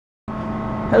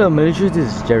Hello Malaysia,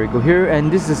 this is Gerryko here, and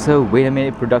this is a Wait a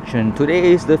Minute production.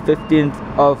 Today is the 15th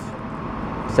of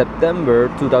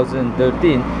September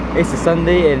 2013. It's a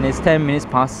Sunday and it's 10 minutes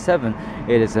past 7.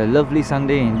 It is a lovely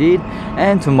Sunday indeed,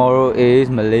 and tomorrow is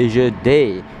Malaysia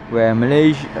Day, where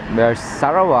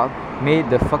Sarawak made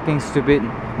the fucking stupid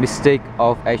mistake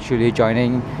of actually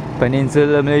joining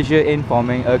Peninsular Malaysia in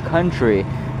forming a country.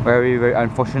 Very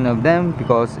unfortunate of them,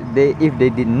 because if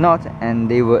they did not and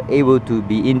they were able to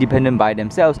be independent by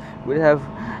themselves, would have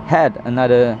had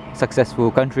another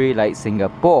successful country like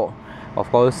Singapore.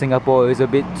 Of course, Singapore is a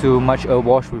bit too much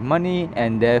awash with money,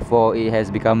 and therefore it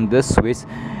has become the Swiss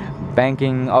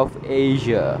banking of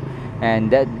Asia,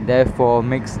 and that therefore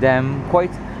makes them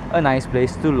quite a nice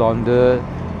place to launder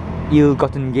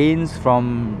ill-gotten gains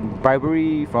from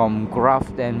bribery, from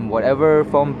graft and whatever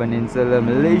from Peninsular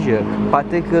Malaysia,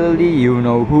 particularly you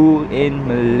know who in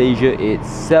Malaysia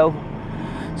itself.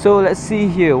 So let's see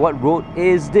here, what road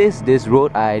is this? This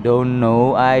road, I don't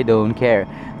know, I don't care.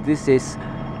 This is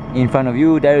in front of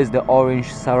you. There is the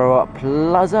orange Sarawak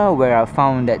Plaza, where I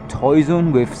found that toy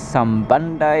zone with some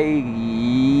Bandai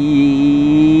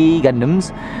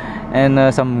Gundams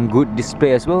and some good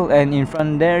display as well. And in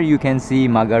front there you can see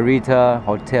Margarita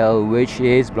Hotel, which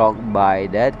is blocked by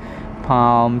that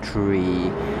palm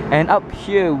tree. And up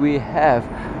here we have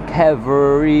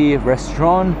Cavalry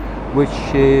Restaurant, which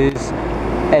is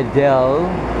Abell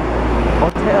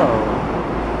Hotel.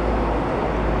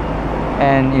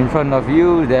 And in front of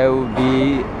you there will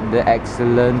be the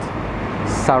excellent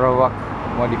Sarawak,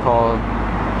 what do you call,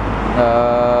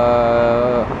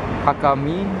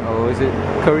 Hakami, or is it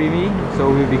Karimi? So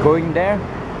we'll be going there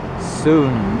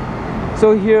soon.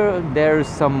 So here there's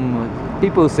some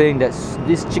people saying that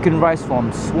this chicken rice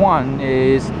from Swan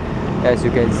is, as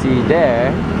you can see there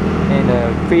in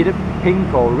a faded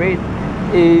pink or red,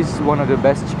 is one of the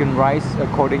best chicken rice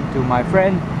according to my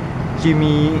friend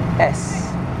Jimmy S.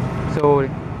 So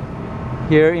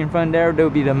here in front there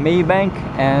will be the Maybank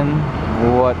and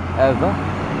whatever.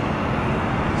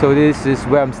 So this is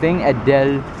where I'm staying,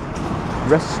 Abell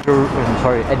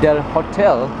Abell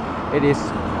Hotel. It is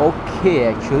okay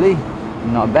actually,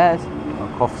 not bad.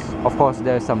 Of course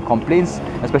there are some complaints,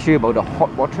 especially about the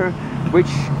hot water, which,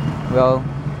 well,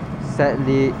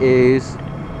 sadly is,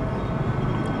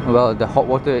 well, the hot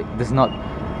water does not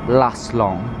last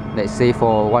long. Let's say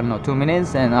for 1 or 2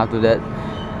 minutes, and after that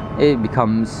it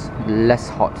becomes less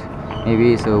hot.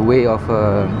 Maybe it's a way of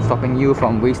stopping you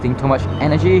from wasting too much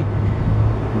energy.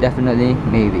 Definitely,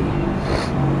 maybe.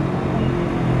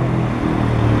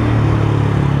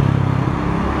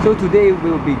 So today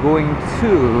we'll be going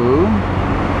to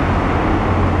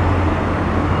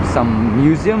some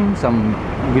museum, some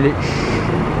village,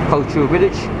 cultural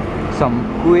village, some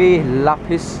Kueh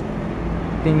Lapis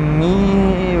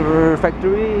thingy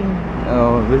factory,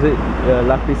 visit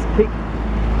Lapis Cake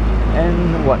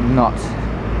and whatnot.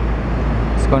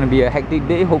 It's gonna be a hectic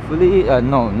day, hopefully.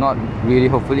 No, not really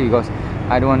hopefully, because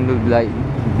I don't want to like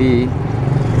be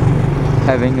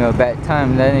having a bad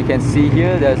time. Then you can see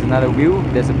here there's another view.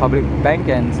 There's a public bank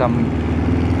and some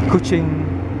Kuching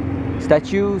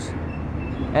statues.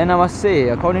 And I must say,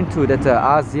 according to that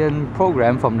ASEAN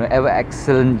program from the ever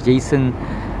excellent Jason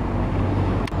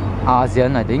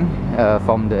ASEAN, I think,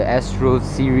 from the Astro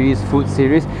series, food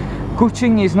series,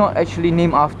 Kuching is not actually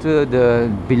named after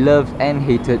the beloved and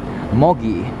hated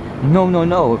Mogi. No.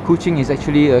 Kuching is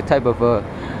actually a type of a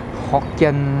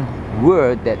Hokkien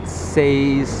word that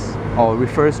says or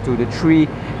refers to the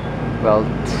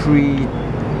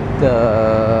the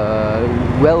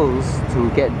wells to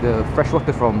get the fresh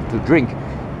water from to drink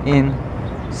in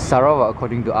Sarawak,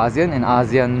 according to ASEAN. And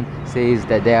ASEAN says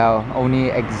that there are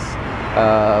only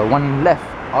one left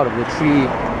out of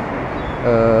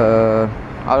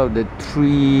the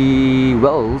three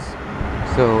wells.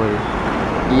 So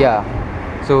yeah,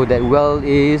 so that well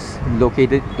is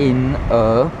located in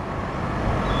a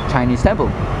Chinese temple.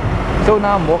 So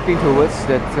now I'm walking towards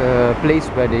that place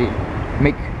where they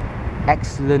make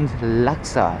excellent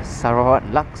laksa, Sarawak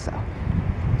laksa.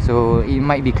 So it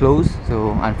might be closed,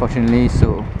 so unfortunately,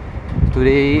 so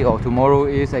today or tomorrow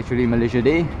is actually Malaysia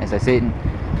Day. As I said,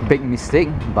 big mistake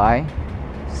by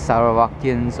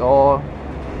Sarawakians or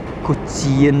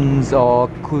Kuchians or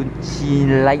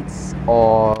Kuchilites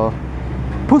or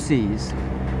pussies.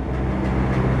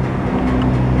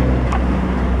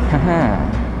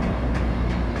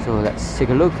 So let's take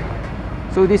a look.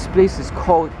 So this place is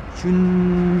called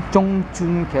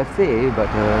Chongchun Cafe, but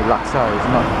laksa is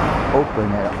not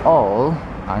open at all,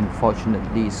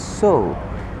 unfortunately so.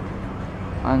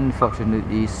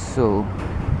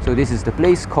 So this is the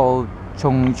place called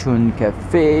Chongchun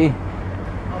Cafe.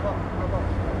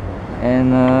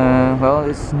 and well,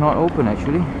 it's not open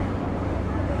actually.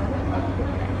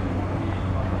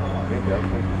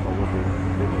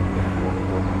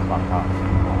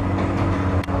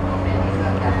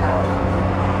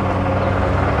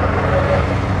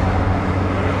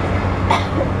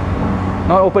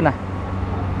 Not open ah.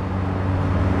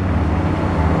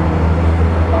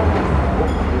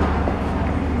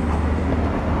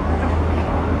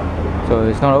 So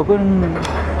it's not open.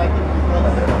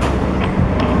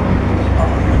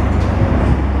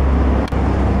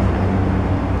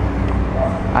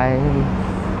 I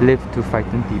live to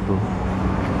frighten people.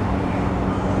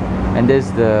 And this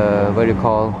is the, what do you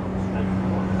call,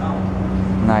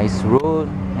 nice road,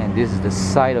 and this is the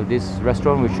side of this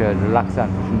restaurant, which the laksa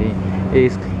unfortunately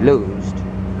is closed.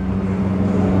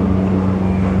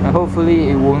 And hopefully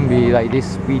it won't be like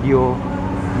this video,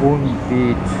 won't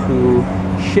be too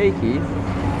shaky.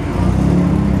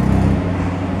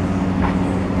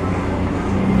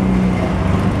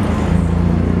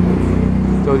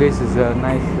 So this is a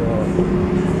nice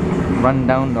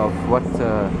rundown of what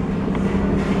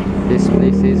this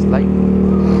place is like.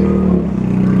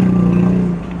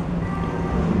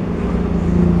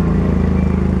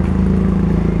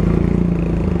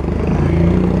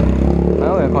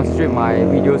 Well, I concentrate my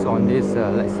videos on this,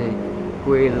 let's say,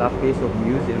 Kueh Lapis of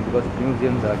museum, because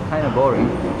museums are kind of boring,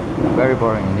 very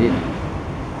boring indeed.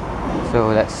 So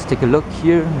let's take a look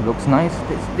here. It looks nice.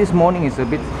 This morning is a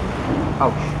bit,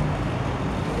 ouch.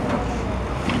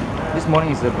 This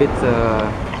morning is a bit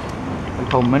we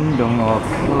call mendung or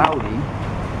cloudy,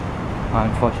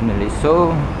 unfortunately.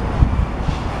 So,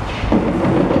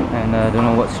 and I don't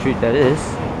know what street that is.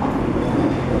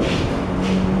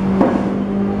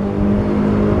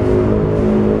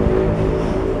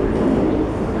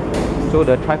 So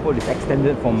the tripod is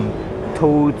extended from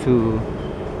toe to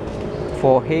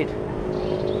forehead.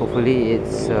 Hopefully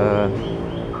it's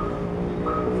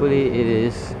hopefully it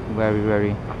is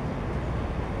very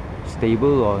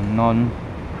stable or not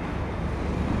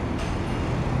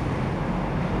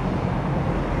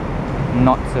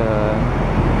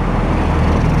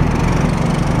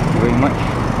very much.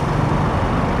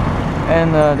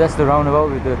 And that's the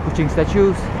roundabout with the Kuching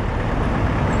statues.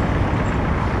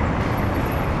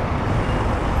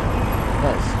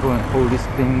 Let's go and hold this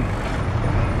thing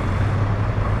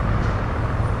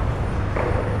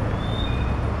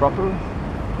proper.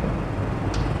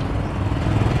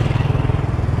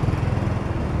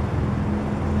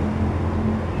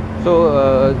 So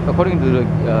according to the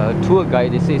tour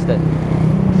guide, it says that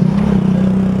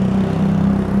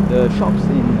the shops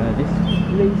in this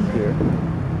place here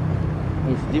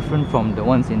is different from the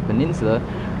ones in Peninsula,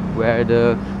 where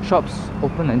the shops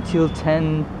open until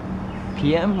 10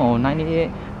 PM or 9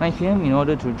 PM in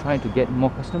order to try to get more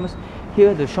customers.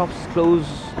 Here the shops close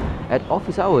at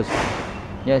office hours.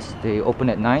 Yes, they open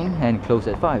at 9 and close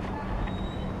at 5.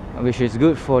 Which is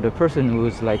good for the person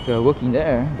who's like working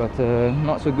there, but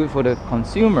not so good for the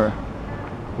consumer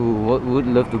who would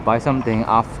love to buy something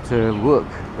after work,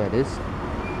 that is.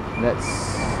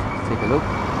 Let's take a look.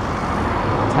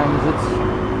 What time is it?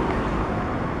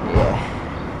 Yeah,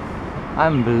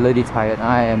 I'm bloody tired.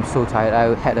 I am so tired.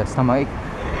 I had a stomachache.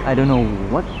 I don't know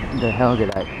what the hell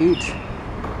did I eat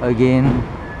again.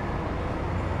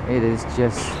 It is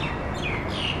just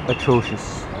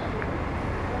atrocious.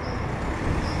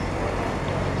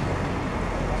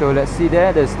 So let's see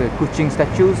there's the Kuching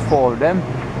statues, 4 of them,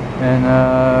 and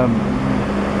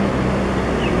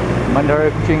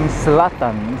Mandara Kuching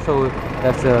Selatan. So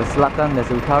that's a Selatan, that's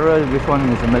a Utara, which one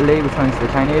is a Malay, which one is the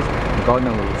Chinese, God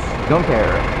knows, don't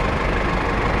care.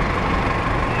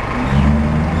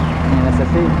 And as I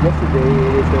said yesterday,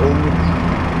 it is the only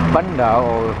bandar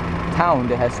or town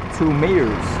that has 2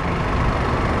 mayors.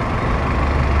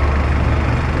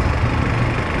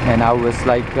 And I was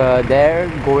like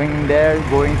going to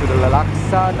the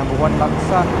laksa, number 1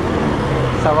 laksa,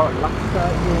 Sarawak laksa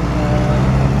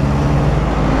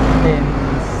in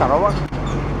Sarawak.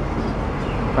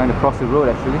 I'm trying to cross the road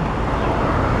actually.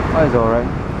 Oh, it's alright.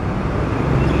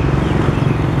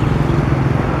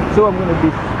 So I'm going to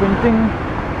be sprinting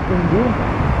in here.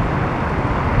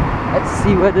 Let's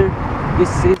see whether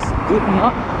this is good or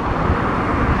not.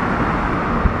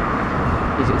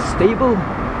 Is it stable?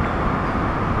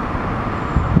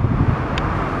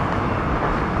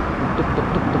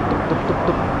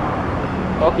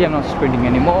 Okay, I'm not sprinting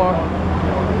anymore.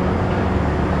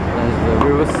 There's the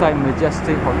Riverside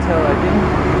Majestic Hotel, I think.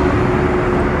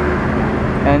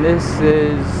 And this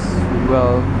is,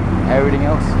 well, everything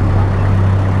else.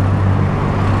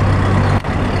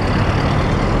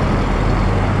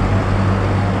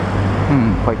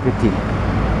 Quite pretty.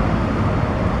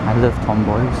 I love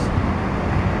tomboys.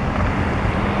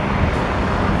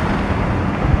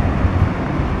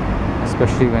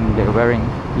 especially when they're wearing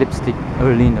lipstick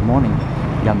early in the morning.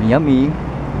 Yummy yummy.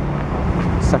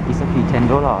 Saki saki, $10.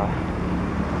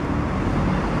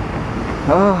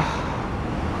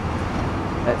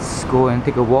 Let's go and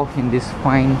take a walk in this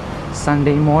fine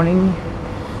Sunday morning.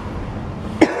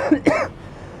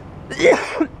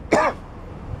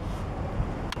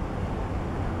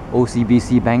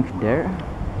 OCBC Bank there.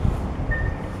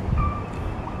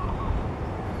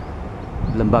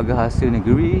 Lembaga Hasil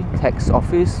Negeri tax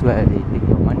office where they take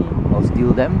your money or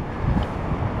steal them.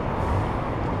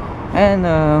 And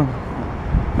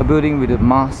a building with a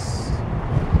Mars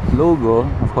logo.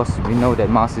 Of course, we know that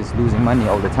Mars is losing money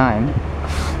all the time.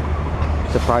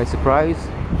 Surprise, surprise.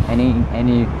 Any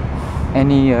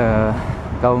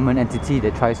government entity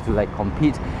that tries to like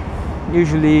compete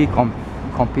usually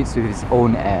competes with its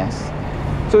own ass.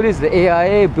 So this is the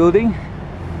AIA building,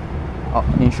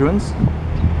 insurance.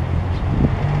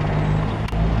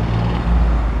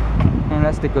 And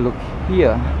let's take a look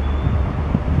here.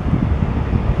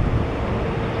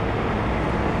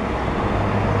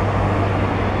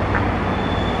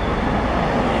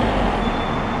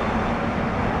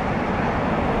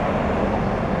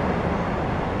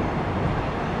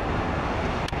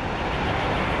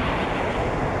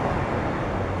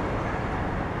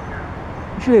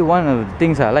 Actually, one of the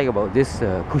things I like about this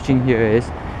Kuching here is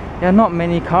there are not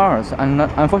many cars.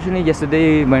 Unfortunately,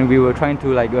 yesterday when we were trying to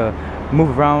like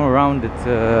move around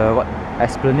that what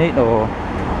esplanade or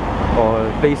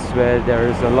place where there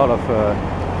is a lot of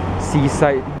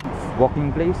seaside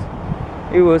walking place,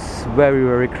 it was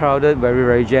very crowded,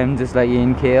 very jammed, just like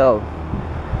in KL.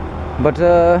 But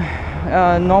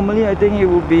normally I think it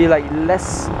will be like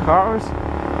less cars,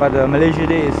 but Malaysia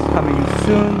Day is coming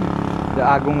soon. The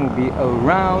Agong will be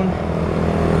around,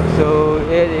 so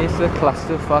it is a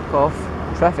clusterfuck of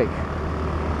traffic.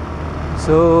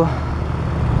 So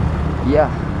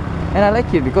yeah, and I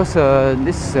like it because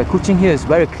this Kuching here is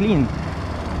very clean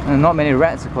and not many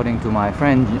rats, according to my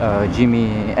friend Jimmy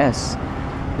S.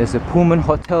 There's a Pullman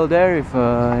hotel there, if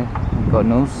God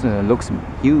knows, looks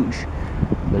huge,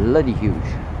 bloody huge.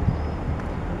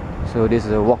 So this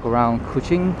is a walk around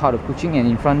Kuching, part of Kuching, and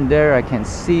in front there I can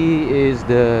see is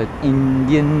the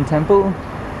Indian temple.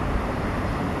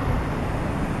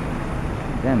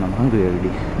 Damn, I'm hungry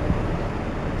already.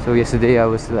 So yesterday I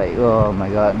was like, oh my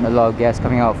god, a lot of gas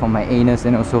coming out from my anus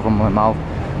and also from my mouth.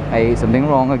 I ate something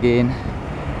wrong again.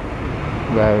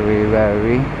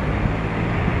 Very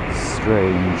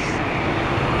strange.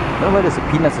 I don't know whether it's the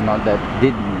peanuts or not that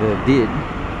did.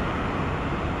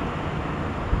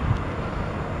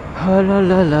 La la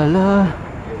la la.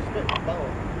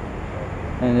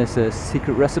 And there's a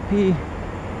secret recipe.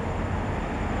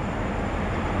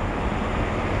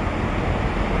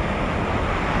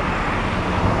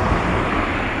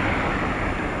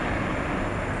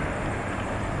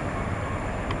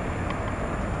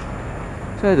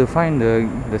 So I have to find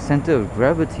the center of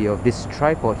gravity of this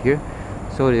tripod here,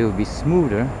 so it will be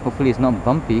smoother. Hopefully it's not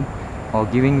bumpy or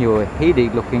giving you a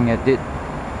headache looking at it,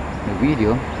 the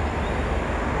video.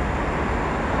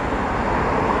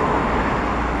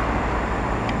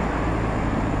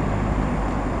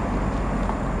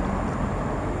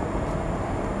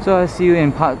 So I'll see you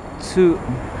in part 2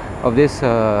 of this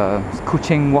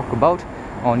Kuching Walkabout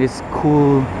on this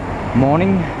cool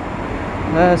morning.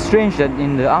 Strange that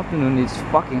in the afternoon it's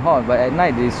fucking hot, but at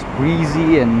night it's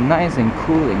breezy and nice and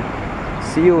cooling.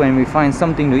 See you when we find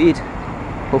something to eat.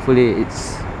 Hopefully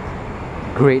it's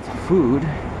great food.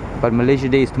 But Malaysia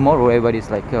Day is tomorrow.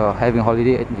 Everybody's like having a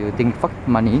holiday. You think fuck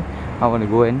money, I want to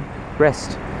go and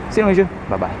rest. See you in Malaysia.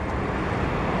 Bye bye.